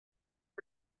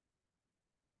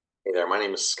Hey there, my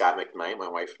name is Scott McKnight. My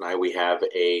wife and I, we have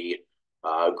a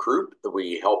group that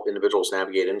we help individuals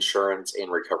navigate insurance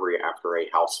and recovery after a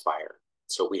house fire.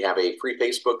 So we have a free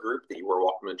Facebook group that you are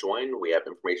welcome to join. We have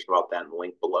information about that in the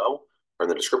link below or in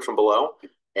the description below.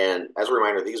 And as a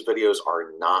reminder, these videos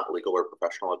are not legal or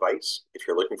professional advice. If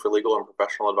you're looking for legal and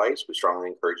professional advice, we strongly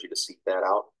encourage you to seek that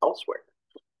out elsewhere.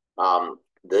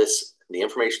 The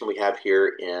information we have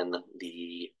here in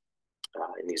these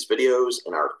videos,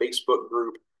 in our Facebook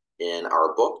group, in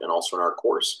our book, and also in our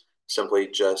course, simply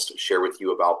just share with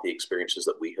you about the experiences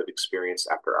that we have experienced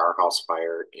after our house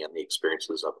fire and the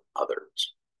experiences of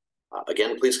others.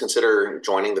 Again, please consider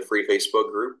joining the free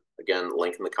Facebook group. Again,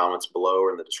 link in the comments below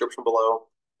or in the description below.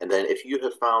 And then if you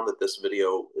have found that this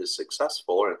video is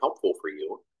successful and helpful for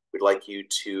you, we'd like you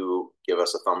to give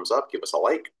us a thumbs up, give us a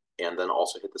like, and then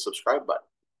also hit the subscribe button.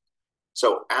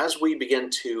 So as we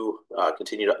begin to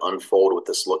continue to unfold what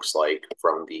this looks like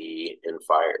from the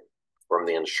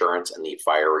insurance and the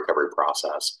fire recovery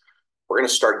process, we're going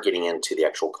to start getting into the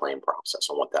actual claim process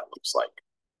and what that looks like.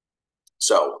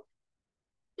 So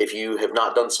if you have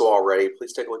not done so already,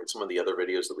 please take a look at some of the other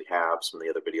videos that we have, some of the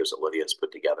other videos that Lydia has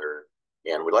put together.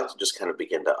 And we'd like to just kind of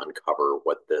begin to uncover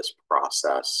what this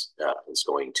process is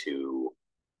going to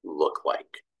look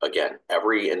like. Again,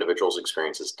 every individual's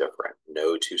experience is different.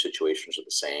 No two situations are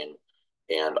the same.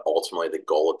 And ultimately, the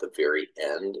goal at the very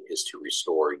end is to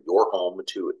restore your home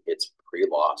to its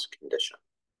pre-loss condition.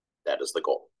 That is the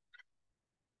goal.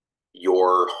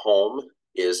 Your home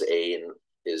is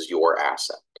your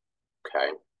asset,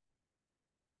 okay?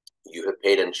 You have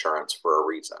paid insurance for a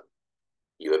reason.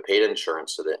 You have paid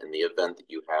insurance so that in the event that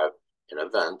you have an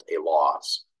event, a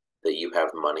loss, that you have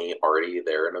money already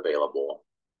there and available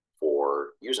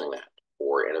for using that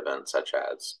for an event such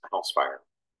as a house fire.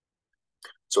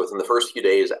 So within the first few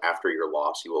days after your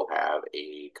loss, you will have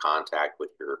a contact with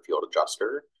your field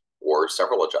adjuster or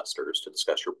several adjusters to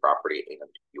discuss your property and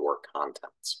your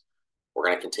contents. We're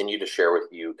going to continue to share with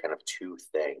you kind of two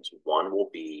things. One will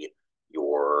be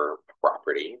your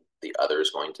property. The other is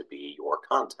going to be your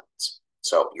contents.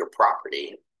 So your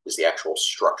property is the actual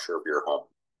structure of your home.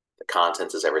 The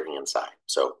contents is everything inside.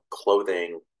 So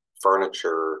clothing,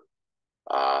 furniture,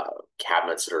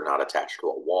 cabinets that are not attached to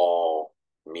a wall,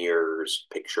 mirrors,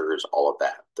 pictures, all of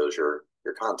that. Those are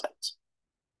your contents.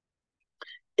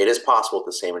 It is possible that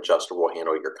the same adjuster will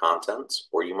handle your contents,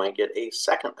 or you might get a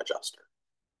second adjuster.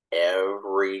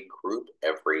 Every group,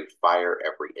 every fire,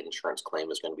 every insurance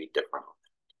claim is going to be different on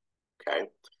that, okay?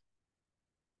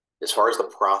 As far as the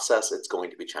process, it's going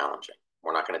to be challenging.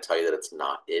 We're not going to tell you that it's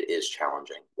not. It is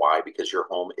challenging. Why? Because your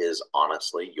home is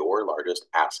honestly your largest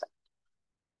asset.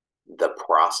 The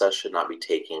process should not be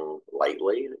taken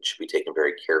lightly. It should be taken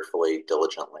very carefully,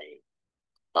 diligently.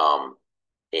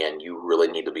 And you really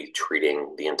need to be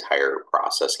treating the entire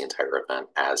process, the entire event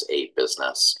as a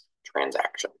business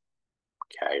transaction.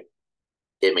 Okay.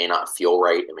 It may not feel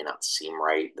right. It may not seem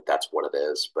right that that's what it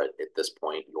is. But at this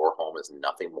point, your home is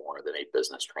nothing more than a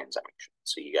business transaction.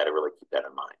 So you got to really keep that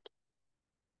in mind.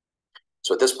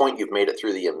 So at this point, you've made it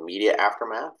through the immediate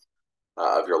aftermath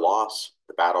of your loss.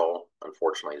 The battle,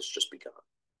 unfortunately, has just begun.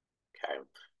 Okay.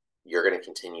 You're going to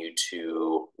continue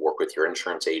to work with your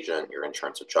insurance agent, your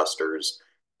insurance adjusters.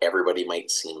 Everybody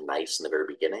might seem nice in the very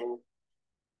beginning.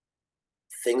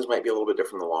 Things might be a little bit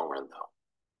different in the long run, though.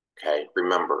 Okay.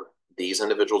 Remember, these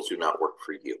individuals do not work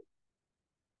for you.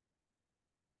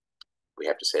 We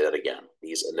have to say that again.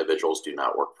 These individuals do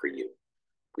not work for you.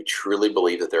 We truly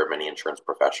believe that there are many insurance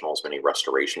professionals, many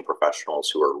restoration professionals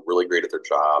who are really great at their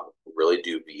job, really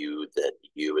do view that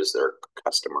you as their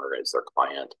customer, as their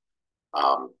client.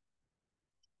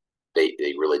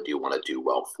 They really do want to do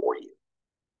well for you.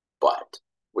 But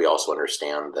we also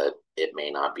understand that it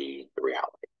may not be the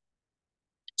reality.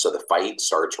 So the fight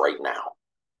starts right now.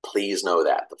 Please know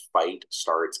that the fight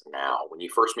starts now. When you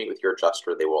first meet with your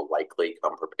adjuster, they will likely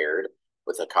come prepared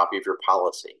with a copy of your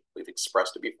policy. We've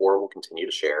expressed it before, we'll continue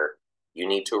to share. You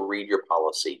need to read your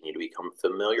policy. You need to become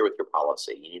familiar with your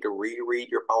policy. You need to reread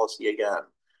your policy again.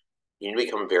 You need to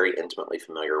become very intimately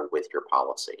familiar with your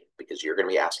policy because you're going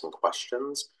to be asking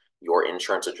questions. Your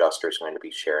insurance adjuster is going to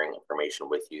be sharing information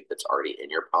with you that's already in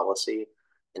your policy.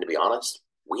 And to be honest,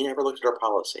 we never looked at our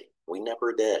policy. We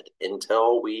never did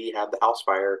until we had the house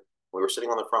fire. We were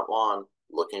sitting on the front lawn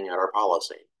looking at our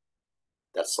policy.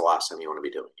 That's the last time you want to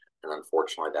be doing it. And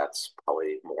unfortunately, that's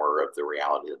probably more of the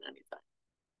reality than anything.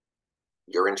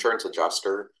 Your insurance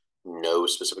adjuster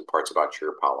knows specific parts about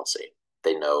your policy.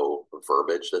 They know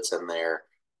verbiage that's in there.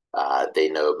 They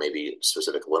know maybe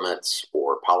specific limits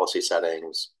or policy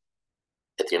settings.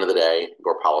 At the end of the day,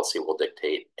 your policy will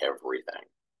dictate everything.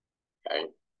 Okay?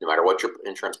 No matter what your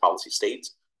insurance policy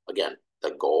states, Again,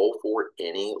 the goal for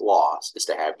any loss is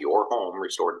to have your home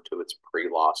restored to its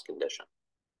pre-loss condition.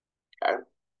 Okay?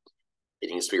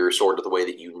 It needs to be restored to the way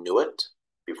that you knew it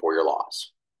before your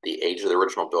loss. The age of the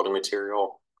original building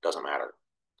material doesn't matter.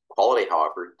 Quality,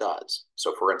 however, does.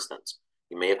 So for instance,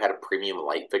 you may have had a premium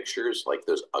light fixtures, like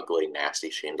those ugly, nasty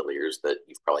chandeliers that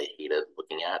you've probably hated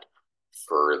looking at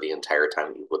for the entire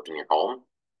time you've lived in your home.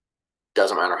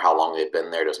 Doesn't matter how long they've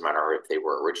been there. Doesn't matter if they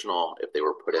were original, if they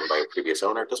were put in by a previous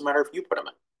owner. Doesn't matter if you put them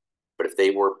in. But if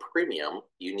they were premium,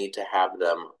 you need to have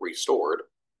them restored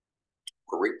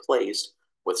or replaced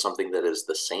with something that is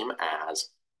the same as,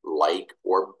 like,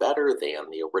 or better than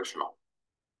the original.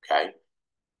 Okay?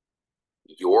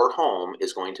 Your home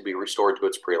is going to be restored to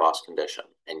its pre-loss condition,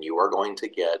 and you are going to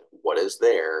get what is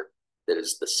there that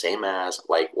is the same as,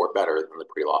 like, or better than the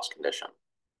pre-loss condition.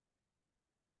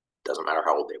 Doesn't matter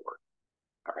how old they were,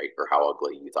 all right, or how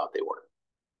ugly you thought they were.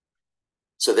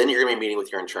 So then you're going to be meeting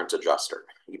with your insurance adjuster.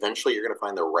 Eventually, you're going to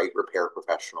find the right repair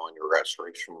professional, and your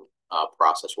restoration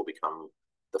process will become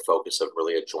the focus of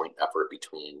really a joint effort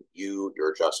between you,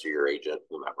 your adjuster, your agent,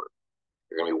 whomever.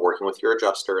 You're going to be working with your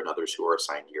adjuster and others who are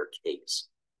assigned to your case.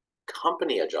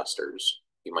 Company adjusters,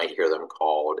 you might hear them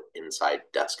called inside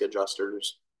desk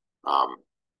adjusters,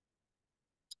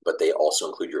 but they also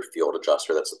include your field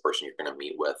adjuster. That's the person you're going to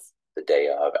meet with the day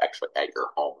of, actually at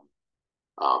your home.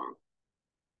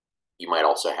 You might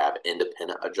also have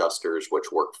independent adjusters,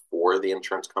 which work for the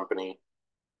insurance company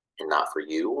and not for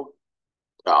you.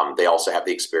 They also have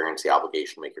the experience, the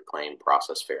obligation to make your claim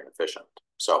process fair and efficient.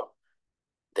 So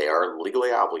they are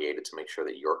legally obligated to make sure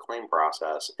that your claim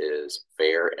process is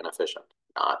fair and efficient,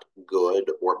 not good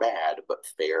or bad, but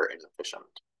fair and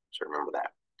efficient. So remember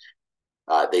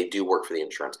that. They do work for the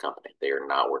insurance company. They are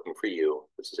not working for you.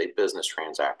 This is a business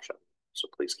transaction. So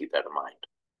please keep that in mind.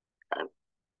 Okay?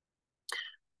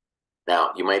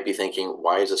 Now, you might be thinking,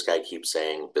 why does this guy keep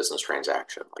saying business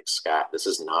transaction? Like, Scott, this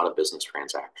is not a business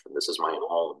transaction. This is my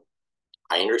home.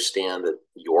 I understand that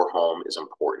your home is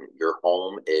important. Your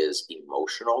home is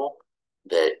emotional,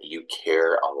 that you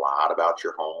care a lot about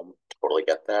your home. Totally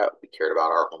get that. We cared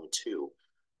about our home too.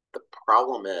 The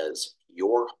problem is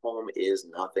your home is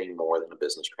nothing more than a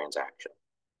business transaction.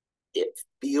 It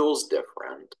feels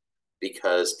different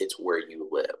because it's where you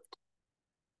lived.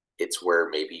 It's where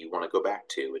maybe you want to go back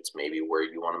to. It's maybe where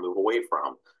you want to move away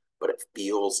from, but it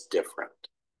feels different.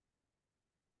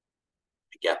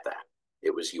 I get that.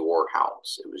 It was your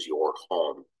house. It was your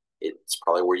home. It's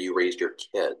probably where you raised your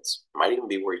kids. It might even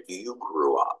be where you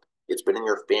grew up. It's been in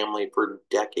your family for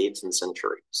decades and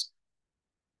centuries.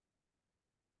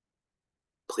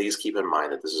 Please keep in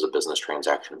mind that this is a business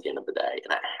transaction at the end of the day,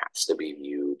 and it has to be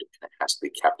viewed and it has to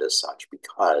be kept as such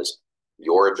because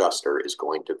your adjuster is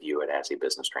going to view it as a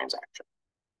business transaction.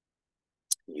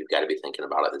 You've got to be thinking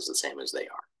about it as the same as they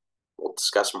are. We'll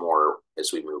discuss more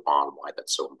as we move on why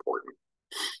that's so important.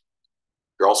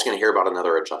 You're also going to hear about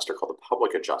another adjuster called a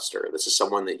public adjuster. This is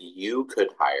someone that you could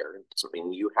hire.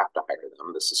 Something you have to hire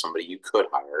them. This is somebody you could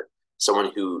hire,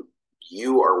 someone who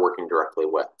you are working directly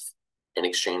with in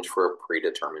exchange for a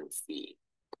predetermined fee.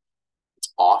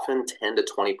 It's often 10 to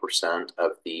 20%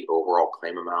 of the overall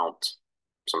claim amount.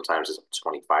 Sometimes it's up to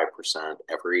 25%.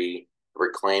 Every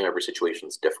claim, every situation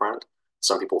is different.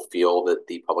 Some people feel that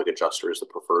the public adjuster is the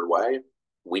preferred way.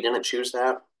 We didn't choose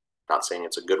that. Not saying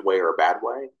it's a good way or a bad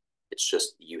way. It's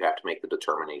just you have to make the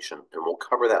determination. And we'll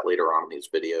cover that later on in these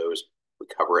videos. We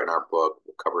cover it in our book.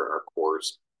 We'll cover it in our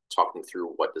course, talking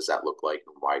through what does that look like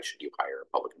and why should you hire a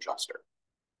public adjuster.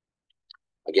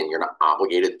 Again, you're not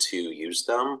obligated to use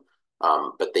them,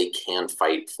 but they can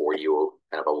fight for you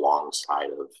kind of alongside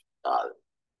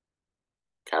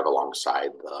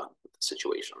the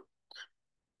situation.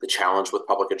 The challenge with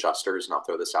public adjusters, and I'll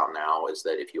throw this out now, is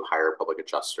that if you hire a public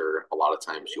adjuster, a lot of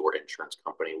times your insurance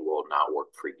company will not work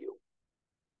for you.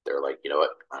 They're like, you know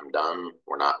what, I'm done.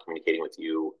 We're not communicating with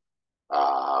you.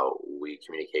 We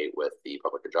communicate with the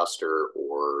public adjuster,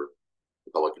 or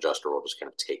the public adjuster will just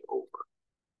kind of take over.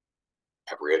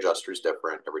 Every adjuster is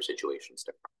different. Every situation is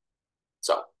different.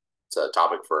 So it's a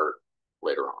topic for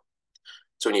later on.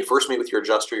 So when you first meet with your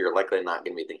adjuster, you're likely not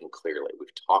going to be thinking clearly. We've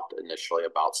talked initially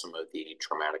about some of the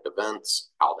traumatic events,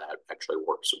 how that actually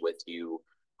works with you,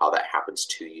 how that happens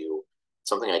to you.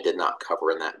 Something I did not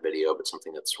cover in that video, but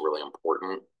something that's really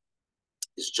important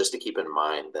is just to keep in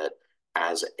mind that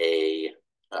as a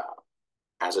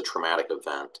traumatic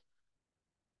event,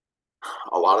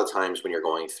 a lot of times when you're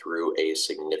going through a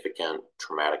significant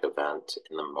traumatic event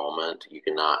in the moment, you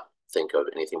cannot think of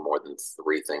anything more than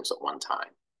 3 things at one time,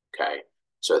 okay?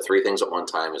 So 3 things at one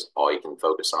time is all you can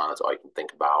focus on. It's all you can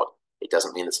think about. It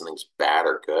doesn't mean that something's bad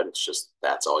or good. It's just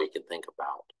that's all you can think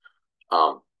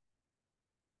about.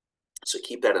 So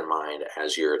keep that in mind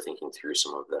as you're thinking through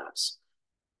some of this.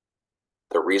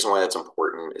 The reason why that's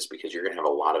important is because you're going to have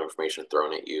a lot of information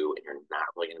thrown at you and you're not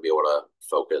really going to be able to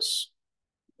focus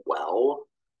well.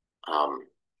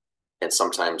 And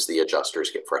sometimes the adjusters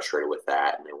get frustrated with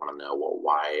that and they want to know, well,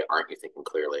 why aren't you thinking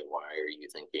clearly? Why are you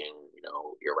thinking,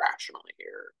 irrationally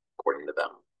here, according to them?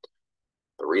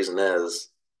 The reason is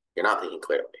you're not thinking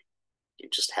clearly. You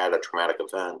just had a traumatic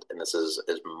event, and this is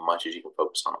as much as you can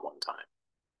focus on at one time.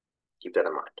 Keep that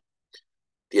in mind.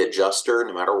 The adjuster,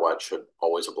 no matter what, should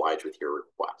always oblige with your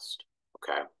request.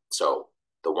 Okay? So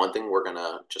the one thing we're going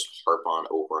to just harp on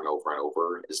over and over and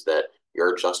over is that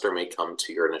your adjuster may come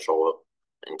to your initial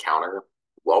encounter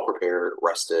well prepared,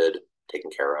 rested, taken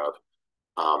care of.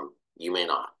 You may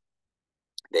not.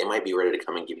 They might be ready to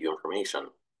come and give you information.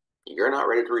 You're not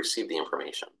ready to receive the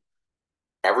information.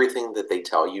 Everything that they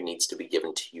tell you needs to be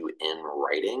given to you in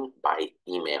writing by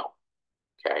email.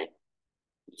 Okay?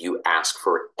 You ask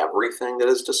for everything that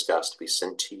is discussed to be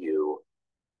sent to you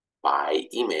by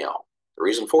email. The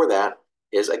reason for that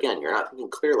is, again, you're not thinking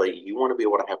clearly. You want to be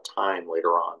able to have time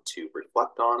later on to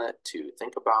reflect on it, to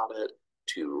think about it,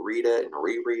 to read it and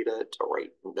reread it, to write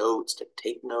notes, to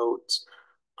take notes.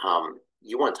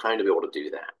 You want time to be able to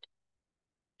do that.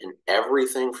 And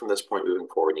everything from this point moving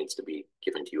forward needs to be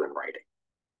given to you in writing.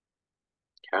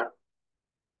 Okay?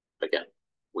 Again,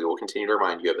 we will continue to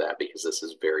remind you of that because this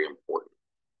is very important.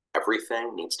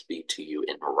 Everything needs to be to you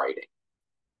in writing.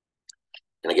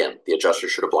 And again, the adjuster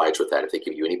should oblige with that. If they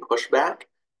give you any pushback,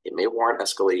 it may warrant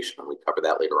escalation. And we cover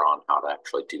that later on, how to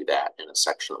actually do that in a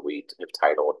section that we have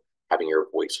titled Having Your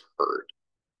Voice Heard,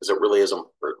 because it really is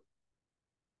important.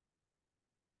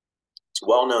 It's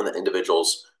well known that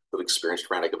individuals who've experienced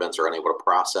traumatic events are unable to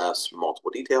process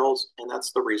multiple details, and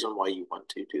that's the reason why you want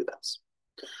to do this.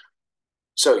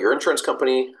 So your insurance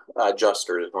company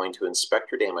adjuster is going to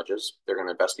inspect your damages. They're going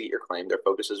to investigate your claim. Their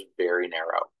focus is very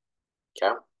narrow.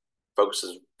 Okay? Focus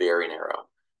is very narrow.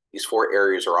 These 4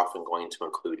 areas are often going to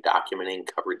include documenting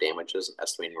covered damages and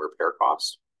estimating repair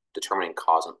costs, determining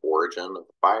cause and origin of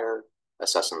the fire,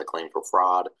 assessing the claim for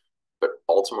fraud, but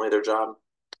ultimately their job,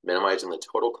 minimizing the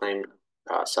total claim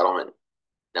settlement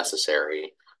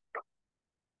necessary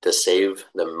to save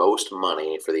the most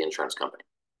money for the insurance company.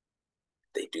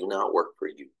 They do not work for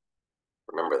you.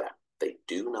 Remember that. They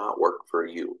do not work for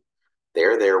you.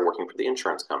 They're there working for the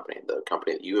insurance company, the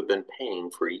company that you have been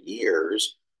paying for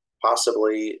years,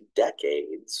 possibly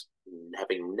decades,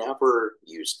 having never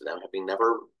used them, having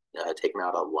never taken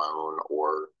out a loan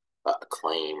or a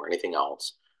claim or anything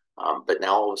else. But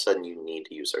now all of a sudden you need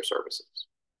to use their services.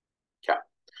 Okay.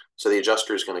 So the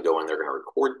adjuster is going to go in, they're going to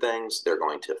record things, they're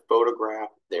going to photograph,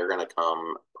 they're going to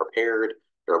come prepared.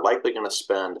 They're likely going to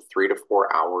spend 3 to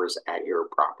 4 hours at your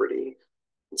property,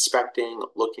 inspecting,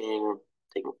 looking,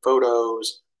 taking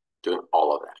photos, doing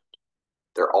all of that.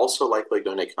 They're also likely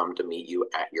going to come to meet you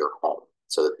at your home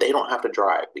so that they don't have to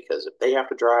drive, because if they have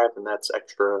to drive, then that's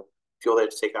extra fuel they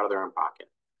have to take out of their own pocket.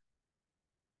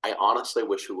 I honestly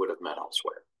wish we would have met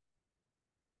elsewhere.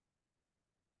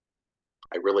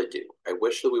 I really do. I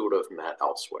wish that we would have met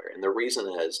elsewhere. And the reason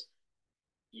is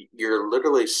you're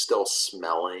literally still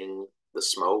smelling the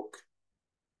smoke,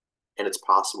 and it's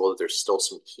possible that there's still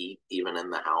some heat even in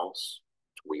the house.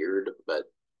 It's weird, but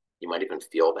you might even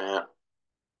feel that.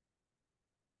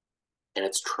 And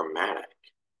it's traumatic.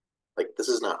 Like, this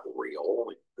is not real.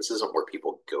 Like, this isn't where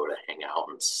people go to hang out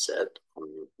and sit on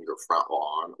your front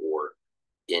lawn or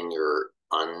in your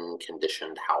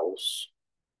unconditioned house.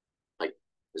 Like,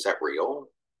 is that real?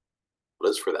 What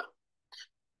is for them?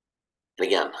 And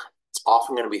again, it's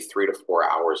often going to be 3 to 4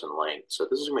 hours in length. So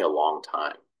this is going to be a long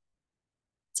time.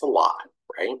 It's a lot,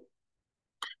 right?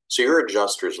 So your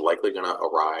adjuster is likely going to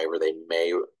arrive, or they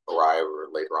may arrive or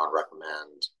later on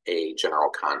recommend a general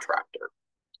contractor.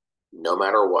 No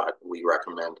matter what, we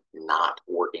recommend not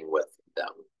working with them.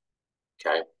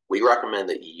 Okay? We recommend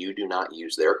that you do not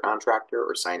use their contractor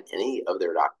or sign any of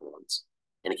their documents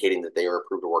indicating that they are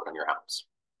approved to work on your house.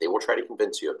 They will try to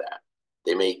convince you of that.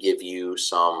 They may give you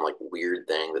some like weird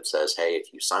thing that says, hey,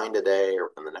 if you sign today or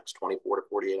within the next 24 to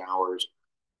 48 hours,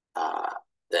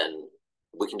 then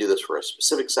we can do this for a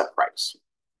specific set price.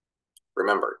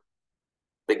 Remember,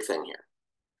 big thing here.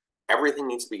 Everything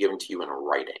needs to be given to you in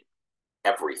writing.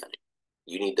 Everything.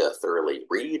 You need to thoroughly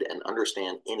read and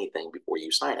understand anything before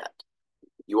you sign it.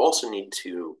 You also need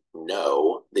to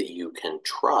know that you can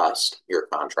trust your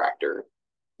contractor.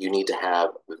 You need to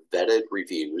have vetted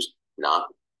reviews, not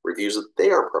reviews that they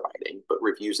are providing, but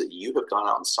reviews that you have gone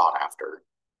out and sought after.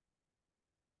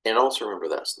 And also remember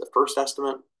this, the first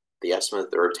estimate, the estimate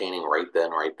that they're obtaining right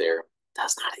then, right there,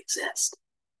 does not exist.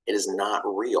 It is not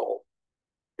real.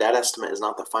 that estimate is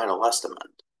not the final estimate.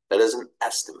 That is an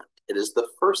estimate. It is the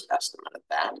first estimate of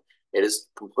that. It is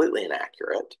completely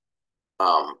inaccurate.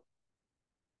 I'll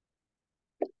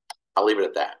leave it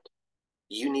at that.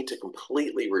 You need to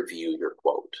completely review your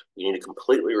quote. You need to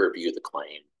completely review the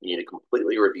claim. You need to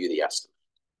completely review the estimate.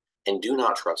 And do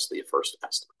not trust the first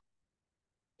estimate.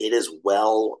 It is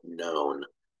well known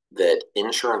that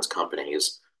insurance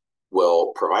companies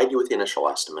will provide you with the initial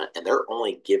estimate, and they're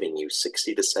only giving you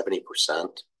 60 to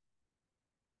 70%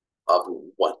 of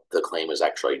what the claim is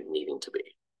actually needing to be.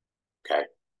 Okay?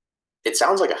 It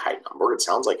sounds like a high number. It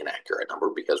sounds like an accurate number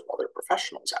because, well, they're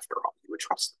professionals after all. You would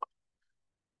trust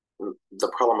them.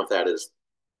 The problem with that is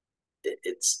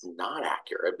it's not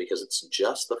accurate because it's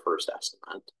just the first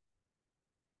estimate.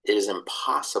 It is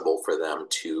impossible for them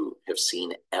to have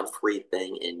seen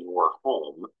everything in your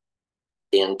home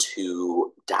and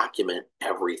to document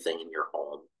everything in your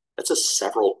home. That's a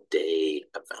several-day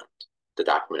event to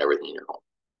document everything in your home.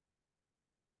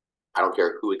 I don't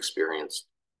care how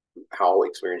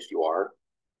experienced you are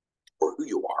or who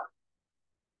you are.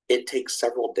 It takes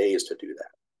several days to do that.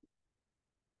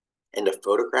 And to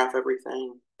photograph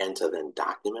everything and to then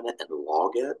document it and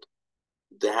log it,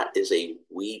 that is a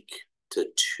week to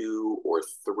 2 or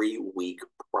 3 week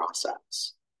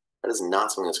process. That is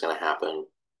not something that's going to happen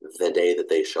the day that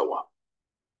they show up.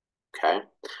 Okay?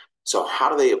 So how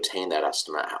do they obtain that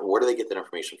estimate? Where do they get that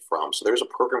information from? So there's a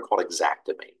program called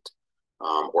Xactimate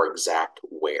or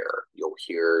Xactware. You'll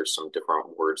hear some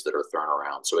different words that are thrown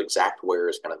around. So Xactware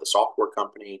is kind of the software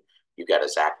company. You've got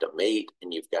Xactimate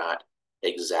and you've got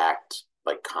Exact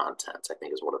Content, I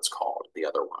think is what it's called, the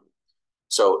other one.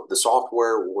 So the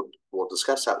software, we'll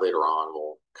discuss that later on.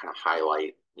 We'll kind of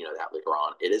highlight that later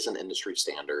on. It is an industry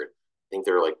standard. I think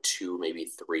there are 2, maybe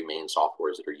 3 main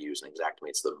softwares that are used, and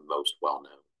Xactimate's the most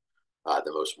well-known,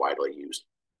 the most widely used.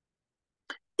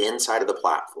 Inside of the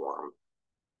platform,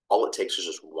 all it takes is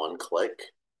just one click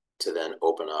to then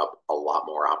open up a lot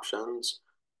more options,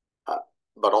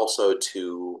 but also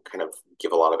to kind of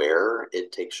give a lot of error.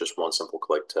 It takes just one simple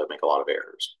click to make a lot of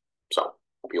errors. So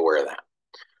be aware of that.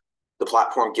 The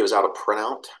platform gives out a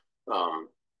printout.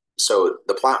 So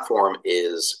the platform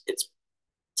it's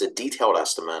a detailed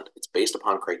estimate. It's based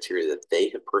upon criteria that they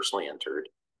have personally entered.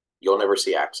 You'll never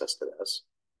see access to this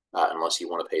unless you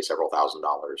want to pay several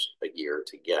 $1,000s a year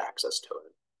to get access to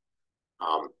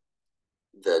it.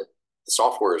 The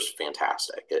software is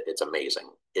fantastic. It's amazing.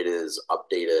 It is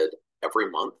updated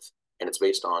every month, and it's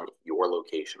based on your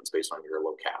location. It's based on your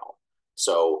locale.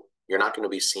 So you're not going to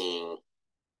be seeing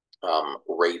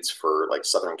rates for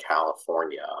Southern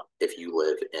California if you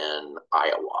live in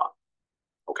Iowa,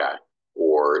 okay,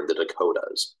 or the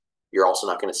Dakotas. You're also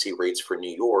not going to see rates for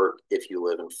New York if you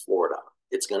live in Florida.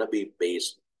 It's going to be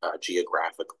based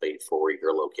geographically for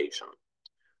your location.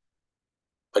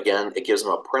 Again, it gives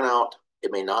them a printout.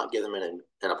 It may not give them an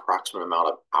approximate amount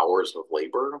of hours of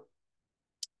labor,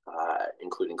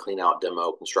 including clean out,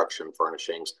 demo, construction,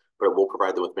 furnishings, but it will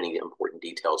provide them with many important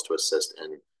details to assist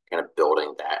in kind of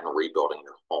building that and rebuilding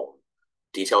your home.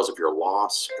 Details of your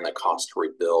loss and the cost to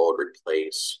rebuild,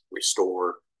 replace,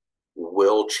 restore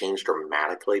will change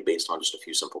dramatically based on just a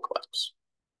few simple clicks.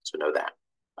 So know that.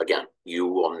 Again, you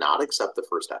will not accept the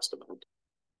first estimate.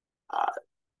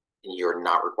 You're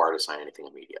not required to sign anything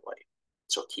immediately.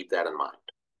 So keep that in mind.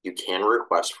 You can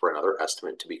request for another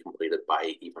estimate to be completed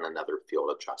by even another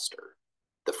field adjuster.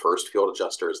 The first field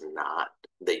adjuster is not,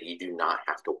 that you do not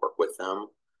have to work with them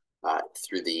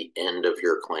through the end of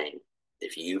your claim.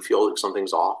 If you feel that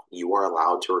something's off, you are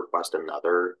allowed to request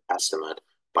another estimate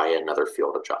by another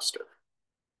field adjuster.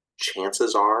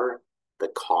 Chances are the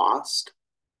cost,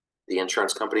 the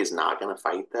insurance company is not going to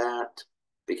fight that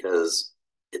because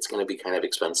it's going to be kind of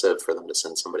expensive for them to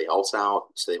send somebody else out.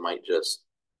 So they might just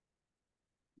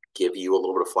give you a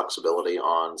little bit of flexibility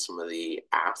on some of the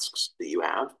asks that you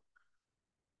have.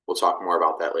 We'll talk more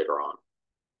about that later on.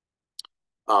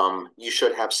 You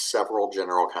should have several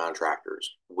general contractors.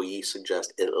 We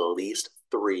suggest at least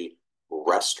 3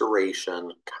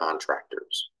 restoration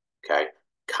contractors, okay?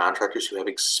 Contractors who have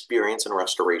experience in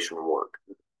restoration work.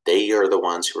 They are the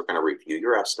ones who are going to review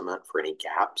your estimate for any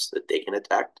gaps that they can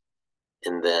detect,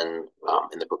 and then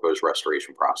in the proposed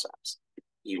restoration process.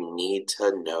 You need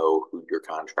to know who your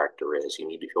contractor is. You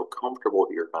need to feel comfortable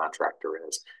who your contractor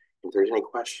is. If there's any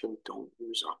question, don't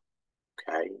use them.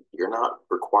 Okay, you're not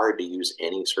required to use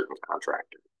any certain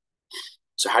contractor.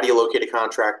 So how do you locate a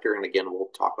contractor? And again, we'll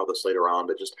talk about this later on,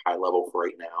 but just high level for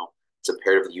right now, it's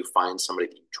imperative that you find somebody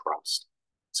that you trust.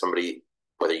 Somebody,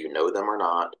 whether you know them or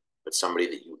not, but somebody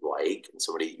that you like and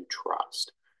somebody that you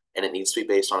trust. And it needs to be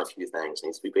based on a few things. It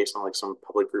needs to be based on some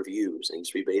public reviews. It needs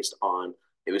to be based on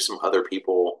maybe some other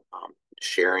people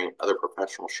sharing, other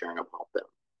professionals sharing about them.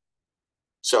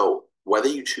 So whether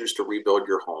you choose to rebuild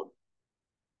your home,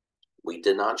 we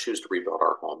did not choose to rebuild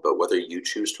our home, but whether you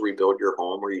choose to rebuild your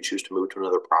home or you choose to move to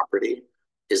another property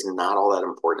is not all that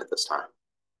important at this time.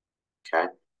 Okay.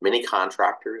 Many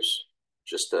contractors,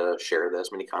 just to share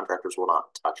this, many contractors will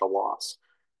not touch a loss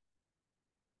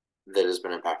that has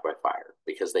been impacted by fire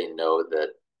because they know that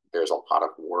there's a lot of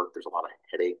work, there's a lot of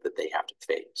headache that they have to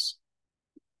face.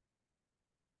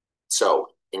 So,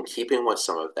 in keeping with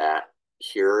some of that,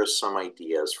 here are some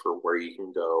ideas for where you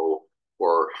can go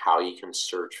or how you can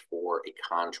search for a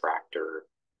contractor.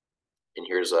 And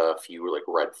here's a few like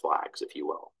red flags, if you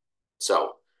will.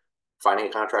 So, finding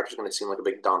a contractor is going to seem like a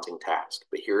big daunting task,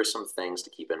 but here are some things to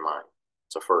keep in mind.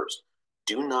 So first,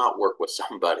 do not work with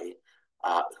somebody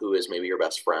who is maybe your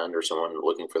best friend or someone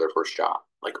looking for their first job.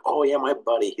 Like, oh yeah, my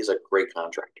buddy, he's a great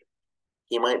contractor.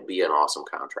 He might be an awesome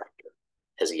contractor.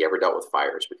 Has he ever dealt with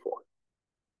fires before?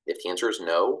 If the answer is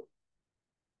no,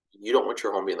 you don't want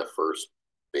your home being the first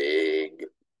big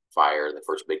fire, the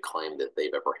first big claim that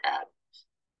they've ever had.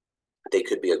 They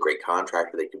could be a great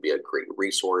contractor, they could be a great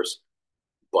resource,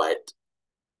 but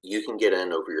you can get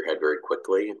in over your head very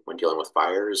quickly when dealing with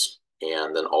fires.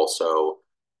 And then also,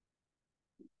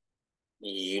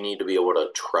 you need to be able to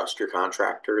trust your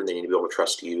contractor and they need to be able to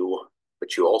trust you.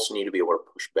 But you also need to be able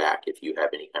to push back if you have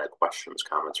any kind of questions,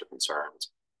 comments, or concerns.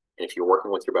 And if you're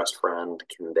working with your best friend,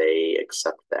 can they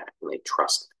accept that? Can they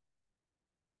trust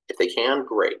it? If they can,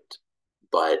 great.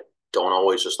 But don't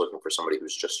always just looking for somebody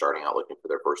who's just starting out looking for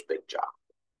their first big job.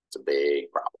 It's a big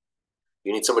problem.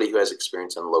 You need somebody who has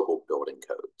experience in local building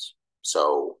codes.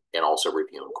 So, and also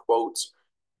reviewing quotes,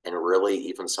 and really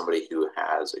even somebody who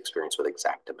has experience with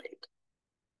Xactimate.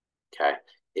 Okay.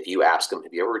 If you ask them,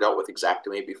 have you ever dealt with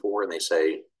Xactimate before? And they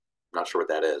say, I'm not sure what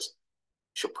that is.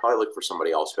 You should probably look for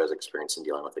somebody else who has experience in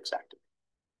dealing with Xactimate.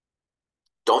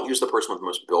 Don't use the person with the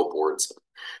most billboards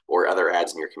or other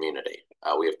ads in your community.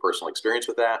 We have personal experience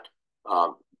with that.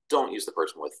 Don't use the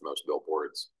person with the most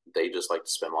billboards. They just like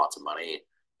to spend lots of money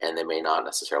and they may not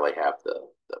necessarily have the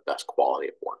best quality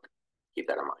of work. Keep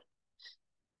that in mind.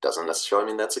 Doesn't necessarily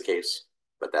mean that's the case,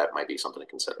 but that might be something to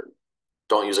consider.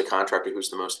 Don't use a contractor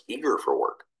who's the most eager for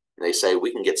work. And they say,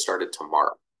 we can get started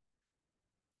tomorrow.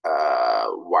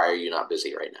 Why are you not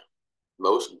busy right now?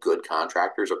 Most good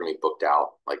contractors are going to be booked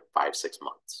out like 5-6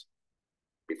 months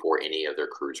before any of their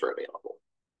crews are available.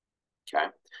 Okay.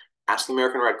 Ask the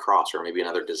American Red Cross or maybe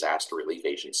another disaster relief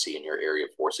agency in your area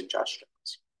for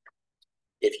suggestions.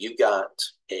 If you've got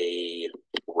a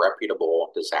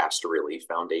reputable disaster relief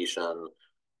foundation,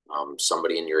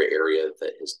 somebody in your area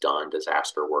that has done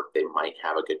disaster work, they might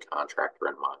have a good contractor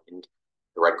in mind.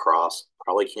 The Red Cross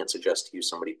probably can't suggest to you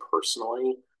somebody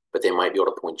personally, but they might be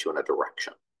able to point you in a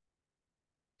direction.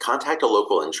 Contact a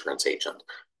local insurance agent,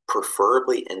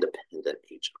 preferably independent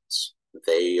agents.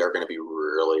 They are going to be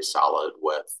really solid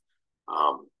with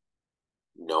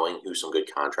knowing who some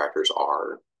good contractors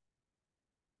are,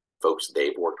 folks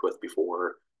they've worked with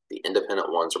before. The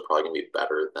independent ones are probably going to be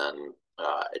better than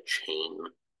a chain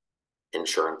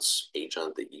insurance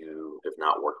agent that you have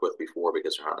not worked with before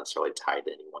because they're not necessarily tied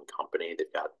to any one company.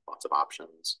 They've got lots of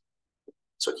options.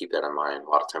 So keep that in mind. A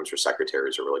lot of times your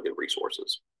secretaries are really good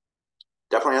resources.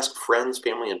 Definitely ask friends,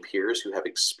 family, and peers who have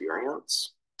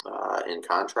experience in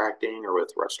contracting or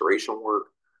with restoration work.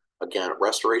 Again,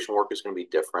 restoration work is going to be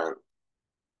different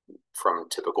from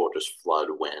typical just flood,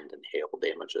 wind, and hail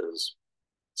damages.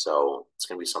 So it's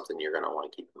going to be something you're going to want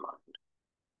to keep in mind.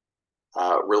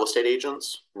 Real estate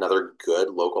agents, another good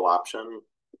local option.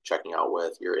 Checking out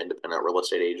with your independent real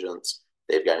estate agents.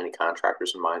 They've got any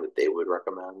contractors in mind that they would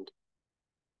recommend.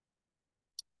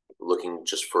 Looking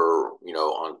just for,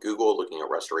 on Google, looking at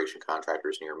restoration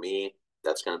contractors near me,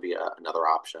 that's going to be another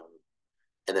option.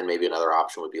 And then maybe another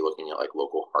option would be looking at like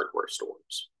local hardware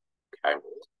stores. Okay.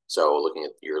 So looking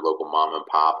at your local mom and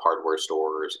pop hardware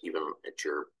stores, even at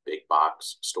your big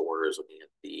box stores, looking at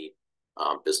the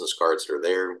business cards that are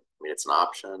there. I mean, it's an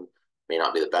option. May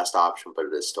not be the best option, but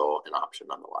it is still an option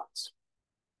nonetheless.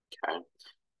 Okay.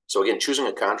 So again, choosing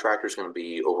a contractor is going to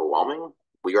be overwhelming.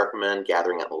 We recommend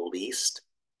gathering at least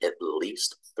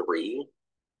 3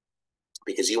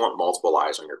 because you want multiple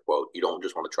eyes on your quote. You don't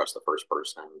just want to trust the first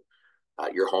person.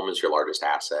 Your home is your largest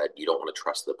asset. You don't want to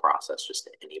trust the process just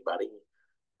to anybody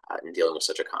in dealing with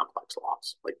such a complex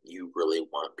loss. Like you really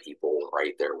want people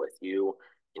right there with you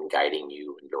and guiding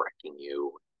you and directing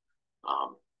you.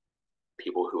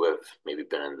 People who have maybe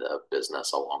been in the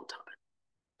business a long time.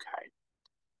 Okay.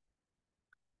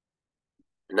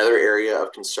 Another area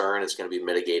of concern is going to be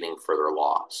mitigating further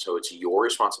loss. So it's your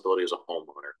responsibility as a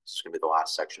homeowner. This is going to be the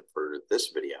last section for this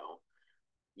video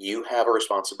you have a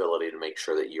responsibility to make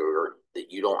sure that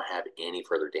you don't have any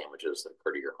further damages that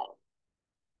occur to your home.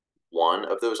 One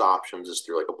of those options is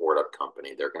through like a board up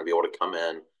company. They're going to be able to come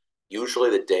in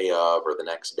usually the day of or the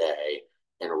next day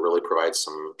and really provide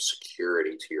some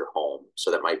security to your home. So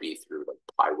that might be through like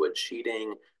plywood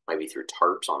sheeting, might be through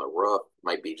tarps on the roof,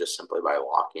 might be just simply by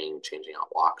locking, changing out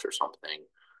locks or something,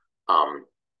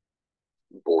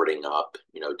 boarding up,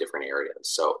 different areas.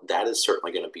 So that is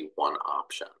certainly going to be one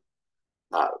option.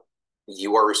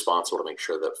 You are responsible to make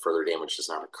sure that further damage does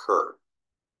not occur,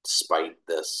 despite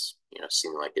this,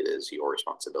 seeming like it is your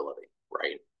responsibility,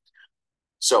 right?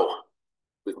 So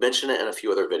we've mentioned it in a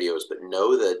few other videos, but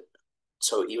know that,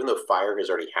 so even though fire has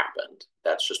already happened,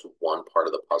 that's just one part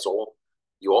of the puzzle.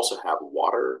 You also have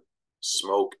water,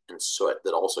 smoke, and soot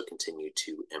that also continue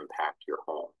to impact your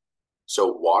home.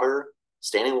 So water,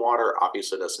 standing water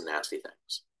obviously does some nasty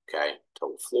things, okay?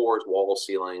 Total floors, walls,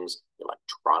 ceilings,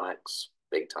 electronics,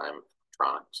 big time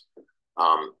electronics.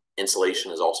 Insulation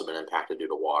has also been impacted due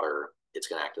to water. It's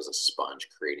going to act as a sponge,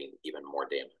 creating even more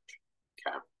damage,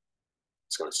 okay?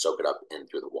 It's going to soak it up in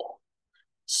through the wall.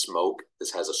 Smoke,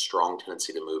 this has a strong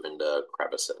tendency to move into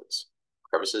crevices.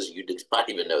 Crevices you did not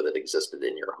even know that existed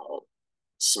in your home.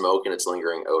 Smoke and its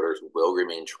lingering odors will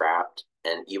remain trapped,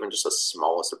 and even just the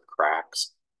smallest of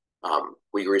cracks.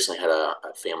 We recently had a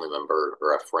family member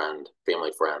or a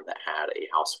family friend that had a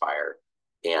house fire,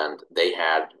 and they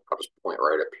had, I'll just point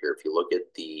right up here. If you look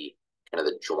at the kind of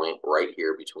the joint right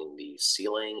here between the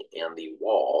ceiling and the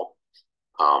wall,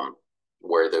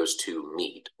 where those two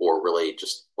meet, or really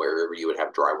just wherever you would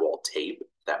have drywall tape,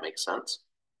 if that makes sense.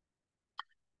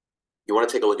 You want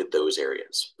to take a look at those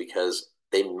areas because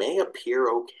they may appear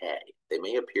okay. They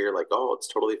may appear like, oh,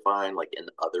 it's totally fine, like in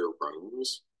other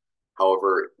rooms.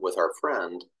 However, with our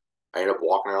friend, I ended up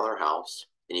walking around their house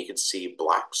and you could see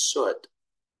black soot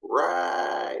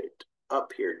right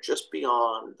up here, just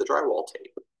beyond the drywall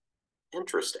tape.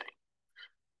 Interesting.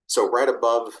 So right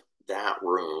above that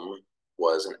room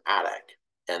was an attic,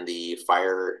 and the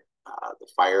fire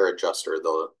adjuster,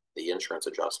 the insurance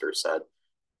adjuster said,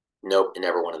 nope, it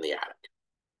never went in the attic.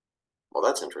 Well,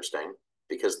 that's interesting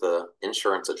because the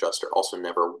insurance adjuster also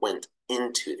never went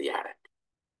into the attic.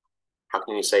 How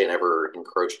can you say it never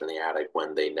encroached in the attic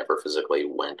when they never physically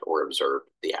went or observed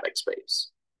the attic space?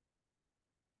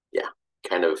 Yeah,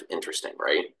 kind of interesting,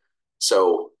 right?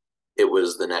 So it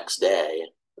was the next day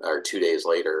or 2 days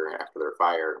later after their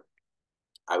fire,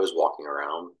 I was walking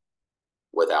around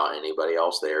without anybody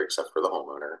else there except for the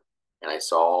homeowner, and I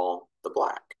saw the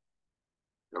black.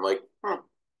 And I'm like,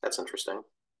 that's interesting.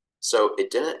 So it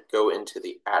didn't go into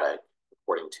the attic,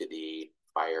 according to the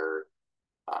fire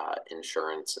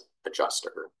insurance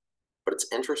adjuster. But it's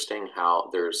interesting how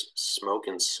there's smoke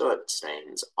and soot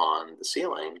stains on the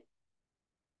ceiling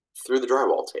through the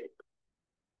drywall tape.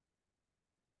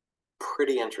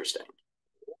 Pretty interesting.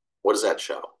 What does that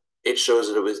show? It shows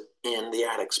that it was in the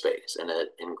attic space and it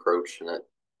encroached and it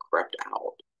crept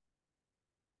out.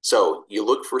 So you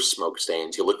look for smoke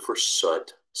stains, you look for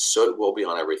soot. Soot will be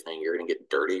on everything. You're going to get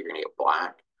dirty, you're going to get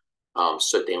black.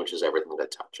 Soot damages everything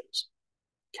that touches.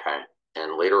 Okay.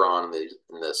 And later on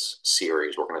in this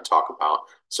series, we're going to talk about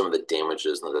some of the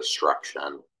damages and the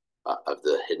destruction of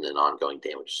the hidden and ongoing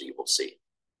damages you will see.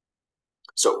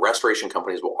 So restoration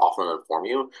companies will often inform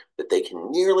you that they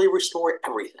can nearly restore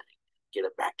everything, get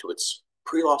it back to its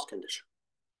pre-loss condition.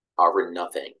 However,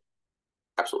 nothing,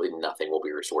 absolutely nothing will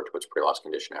be restored to its pre-loss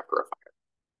condition after a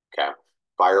fire. Okay.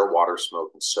 Fire, water,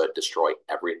 smoke, and soot destroy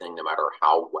everything, no matter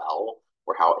how well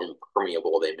or how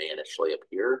impermeable they may initially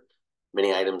appear.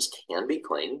 Many items can be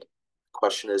cleaned. The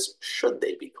question is, should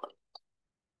they be cleaned?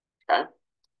 Okay.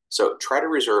 So try to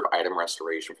reserve item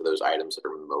restoration for those items that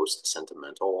are most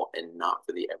sentimental and not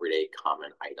for the everyday common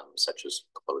items such as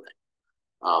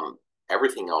clothing.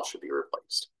 Everything else should be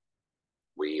replaced.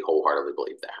 We wholeheartedly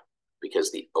believe that because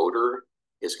the odor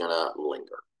is going to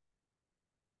linger.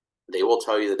 They will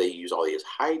tell you that they use all these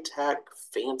high-tech,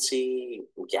 fancy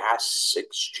gas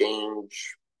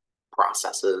exchange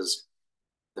processes.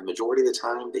 The majority of the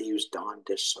time, they use Dawn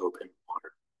dish soap and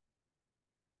water.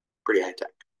 Pretty high-tech.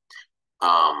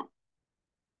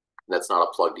 That's not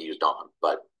a plug to use Dawn,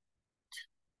 but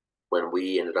when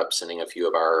we ended up sending a few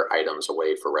of our items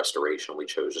away for restoration, we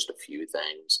chose just a few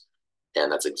things.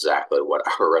 And that's exactly what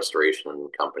our restoration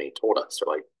company told us.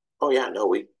 They're like, oh yeah, no,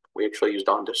 we actually use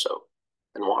Dawn dish soap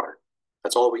and water.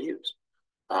 That's all we use.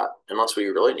 Unless we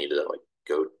really needed to like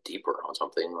go deeper on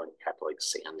something, like have to like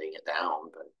sanding it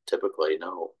down. But typically,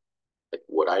 no. Like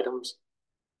wood items,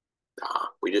 nah,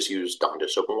 we just use Dawn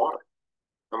dish soap and water.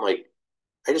 I'm like,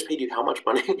 I just paid you how much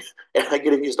money? And I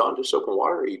get to use Dawn dish soap and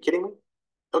water? Are you kidding me?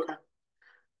 Okay.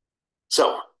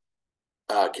 So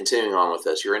Continuing on with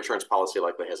this, your insurance policy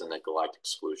likely has a neglect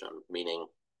exclusion, meaning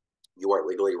you are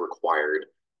legally required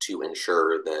to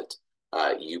ensure that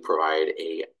you provide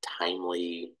a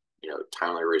timely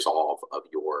resolve of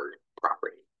your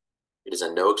property. It is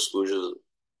a no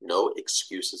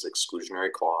excuses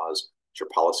exclusionary clause. Your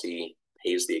policy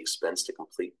pays the expense to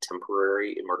complete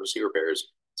temporary emergency repairs,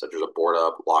 such as a board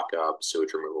up, lock up,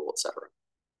 sewage removal, etc.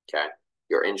 Okay.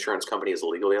 Your insurance company is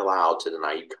legally allowed to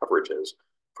deny you coverages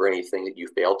for anything that you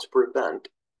fail to prevent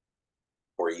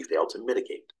or you fail to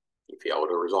mitigate, you fail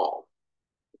to resolve.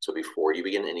 So before you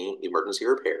begin any emergency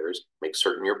repairs, make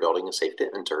certain your building is safe to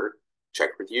enter, check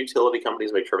with utility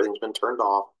companies, make sure everything's been turned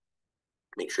off,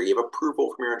 make sure you have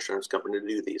approval from your insurance company to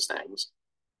do these things.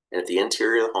 And if the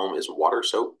interior of the home is water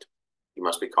soaked, you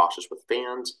must be cautious with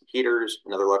fans, heaters,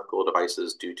 and other electrical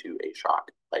devices due to a shock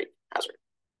like hazard.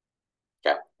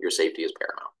 Okay, your safety is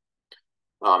paramount.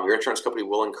 Your insurance company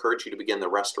will encourage you to begin the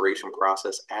restoration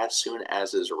process as soon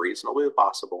as is reasonably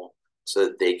possible so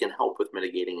that they can help with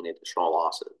mitigating any additional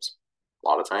losses. A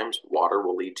lot of times, water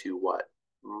will lead to what?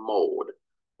 Mold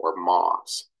or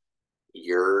moss.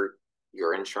 Your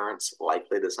insurance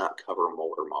likely does not cover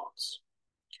mold or moss.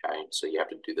 Okay, so you have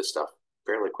to do this stuff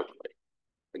fairly quickly.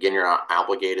 Again, you're not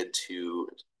obligated to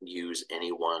use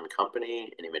any one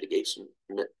company, any mitigation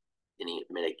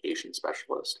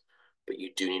specialist, but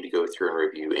you do need to go through and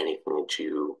review anything that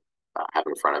you have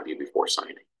in front of you before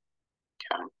signing.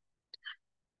 Okay.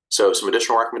 So some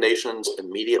additional recommendations: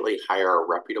 immediately hire a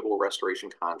reputable restoration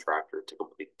contractor to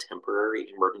complete temporary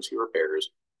emergency repairs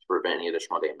to prevent any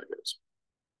additional damages.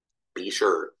 Be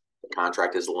sure the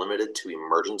contract is limited to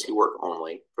emergency work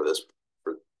only for this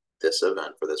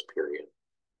event, for this period.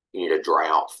 You need to dry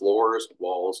out floors,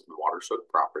 walls, and water-soaked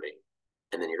property.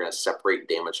 And then you're going to separate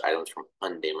damaged items from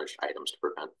undamaged items to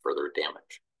prevent further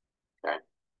damage. Okay.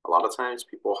 A lot of times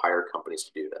people hire companies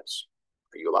to do this.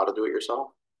 Are you allowed to do it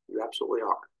yourself? You absolutely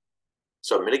are.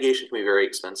 So mitigation can be very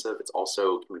expensive. It's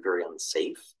also can be very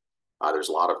unsafe. There's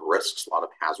a lot of risks, a lot of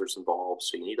hazards involved.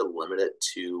 So you need to limit it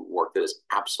to work that is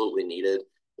absolutely needed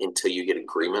until you get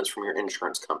agreements from your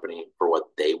insurance company for what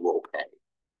they will pay.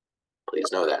 Please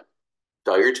know that.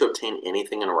 Failure to obtain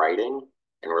anything in writing,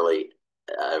 and really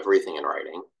everything in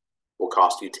writing, will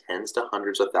cost you tens to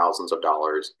hundreds of thousands of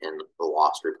dollars in the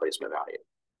lost replacement value.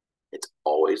 It's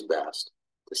always best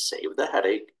to save the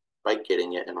headache by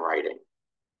getting it in writing,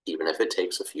 even if it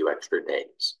takes a few extra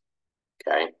days.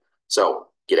 Okay? So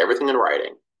get everything in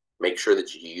writing. Make sure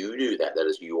that you do that. That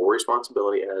is your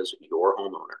responsibility as your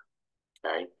homeowner.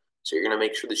 Okay? So you're going to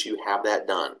make sure that you have that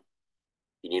done.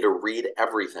 You need to read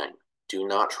everything. Do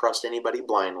not trust anybody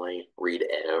blindly. Read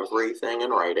everything in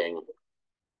writing.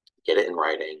 Get it in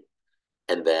writing.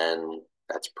 And then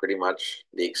that's pretty much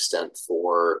the extent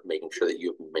for making sure that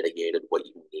you've mitigated what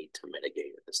you need to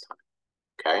mitigate at this time.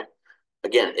 Okay?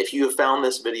 Again, if you have found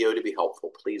this video to be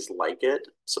helpful, please like it,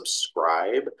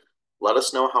 subscribe. Let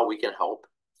us know how we can help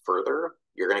further.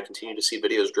 You're going to continue to see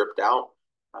videos dripped out,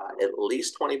 at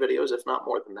least 20 videos, if not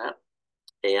more than that.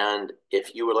 And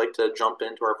if you would like to jump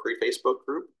into our free Facebook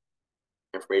group,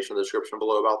 information in the description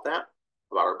below about that,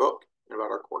 about our book, and about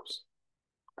our course.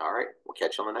 All right, we'll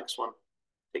catch you on the next one.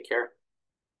 Take care.